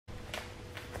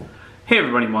Hey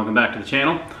everybody, welcome back to the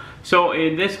channel. So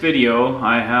in this video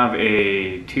I have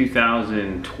a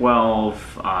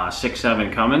 2012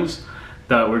 6.7 Cummins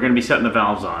that we're going to be setting the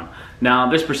valves on. Now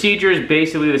this procedure is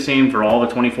basically the same for all the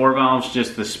 24 valves,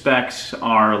 just the specs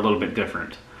are a little bit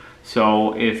different.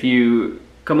 So if you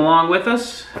come along with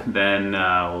us, then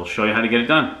we'll show you how to get it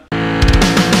done.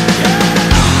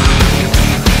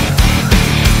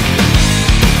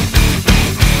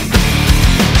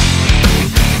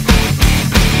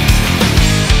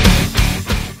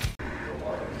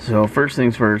 So first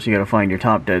things first, you gotta find your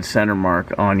top dead center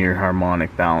mark on your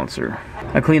harmonic balancer.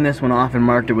 I cleaned this one off and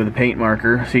marked it with a paint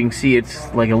marker, so you can see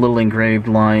it's like a little engraved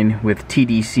line with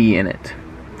TDC in it.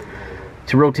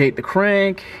 To rotate the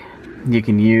crank, you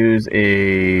can use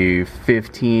a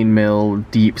 15 mil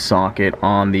deep socket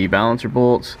on the balancer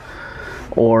bolts,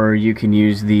 or you can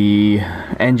use the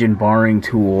engine barring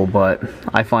tool, but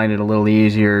I find it a little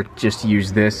easier just to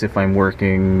use this if I'm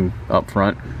working up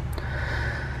front.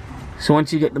 So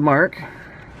once you get the mark,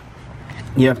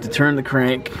 you have to turn the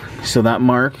crank so that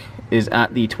mark is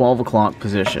at the 12 o'clock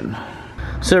position.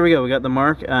 So there we go, we got the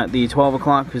mark at the 12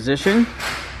 o'clock position.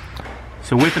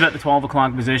 So with it at the 12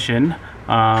 o'clock position,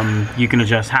 you can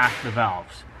adjust half the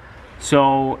valves.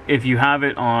 So if you have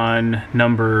it on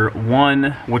number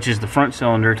 1, which is the front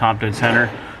cylinder, top dead center,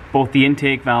 both the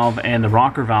intake valve and the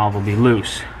rocker valve will be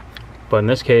loose. But in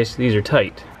this case, these are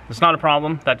tight. It's not a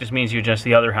problem, that just means you adjust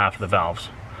the other half of the valves.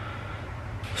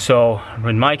 So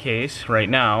in my case, right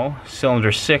now,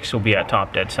 cylinder 6 will be at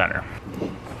top dead center.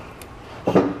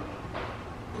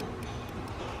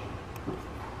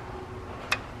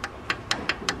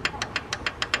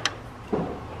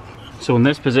 So in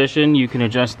this position, you can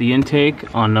adjust the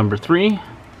intake on number 3,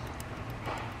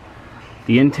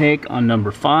 the intake on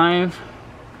number 5,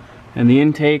 and the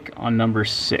intake on number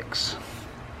 6.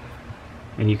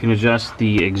 And you can adjust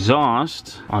the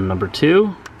exhaust on number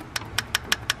 2,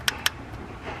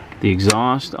 the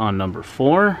exhaust on number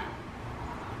 4,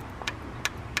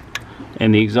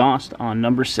 and the exhaust on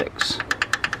number 6.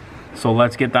 So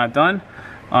let's get that done.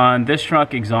 On this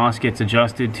truck, exhaust gets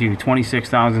adjusted to 26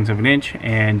 thousandths of an inch,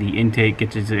 and the intake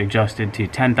gets adjusted to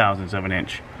 10 thousandths of an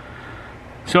inch.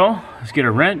 So let's get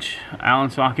a wrench, Allen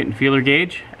socket, and feeler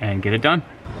gauge, and get it done.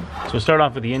 So we'll start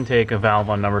off with the intake of valve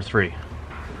on number 3.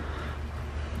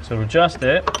 So to adjust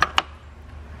it,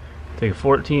 take a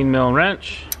 14 mil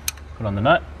wrench, put on the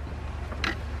nut,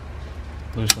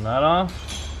 loosen that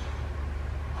off.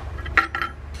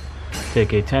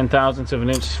 Take a 10 thousandths of an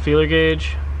inch feeler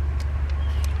gauge,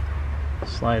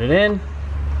 slide it in.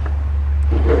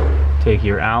 Take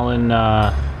your Allen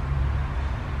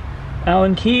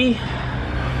key.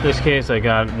 In this case, I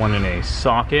got one in a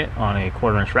socket on a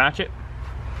 1/4 inch ratchet,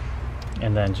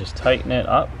 and then just tighten it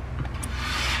up.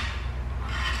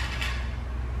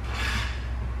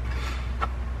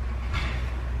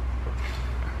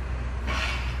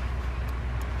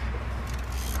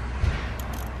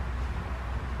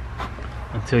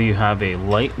 Until you have a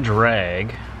light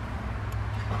drag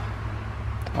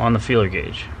on the feeler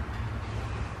gauge.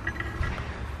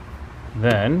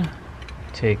 Then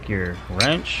take your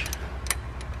wrench.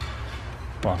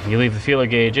 Well, you leave the feeler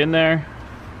gauge in there.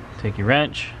 Take your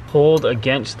wrench. Hold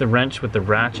against the wrench with the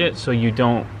ratchet so you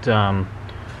don't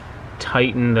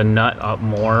tighten the nut up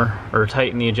more, or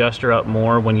tighten the adjuster up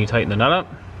more when you tighten the nut up.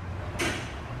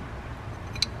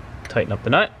 Tighten up the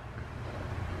nut.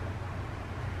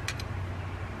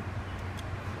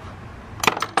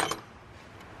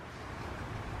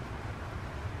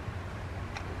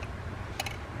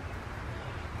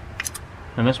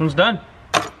 And this one's done.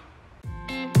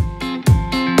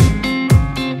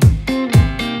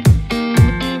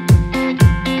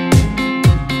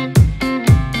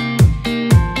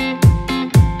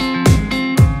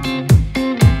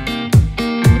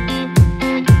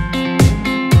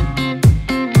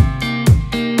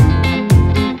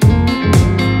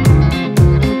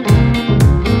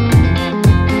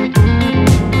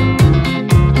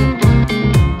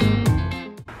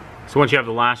 So once you have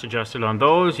the lash adjusted on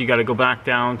those, you got to go back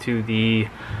down to the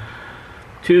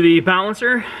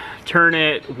balancer, turn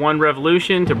it 1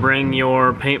 revolution to bring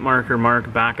your paint marker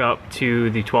mark back up to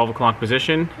the 12 o'clock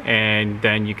position, and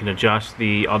then you can adjust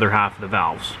the other half of the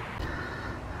valves.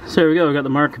 So there we go, we got the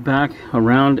mark back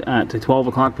around at the 12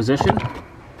 o'clock position.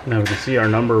 Now we can see our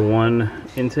number 1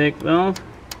 intake valve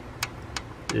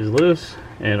is loose,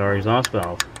 and our exhaust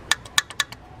valve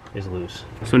is loose.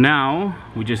 So now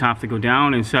we just have to go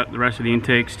down and set the rest of the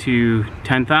intakes to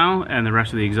 10 thou and the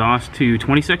rest of the exhaust to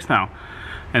 26 thou,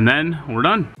 and then we're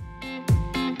done.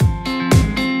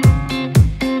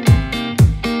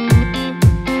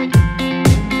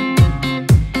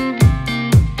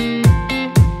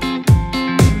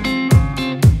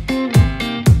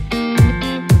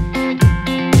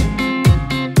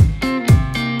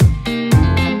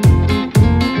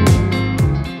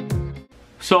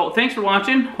 for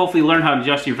watching. Hopefully you learn how to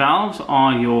adjust your valves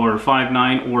on your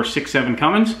 5.9 or 6.7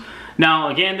 Cummins. Now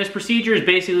again, this procedure is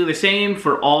basically the same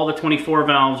for all the 24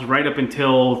 valves right up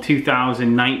until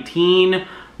 2019,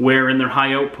 where in their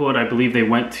high output, I believe they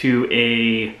went to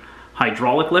a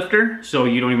hydraulic lifter, so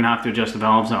you don't even have to adjust the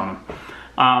valves on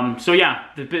them. So yeah,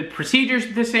 the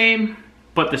procedure's the same,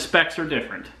 but the specs are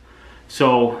different.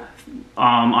 So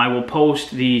I will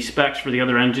post the specs for the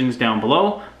other engines down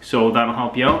below, so that'll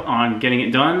help you out on getting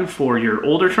it done for your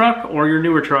older truck or your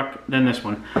newer truck than this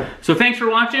one. So thanks for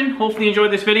watching. Hopefully you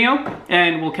enjoyed this video,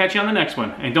 and we'll catch you on the next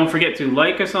one. And don't forget to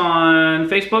like us on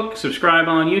Facebook, subscribe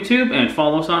on YouTube, and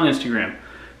follow us on Instagram.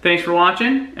 Thanks for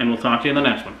watching, and we'll talk to you in the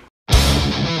next one.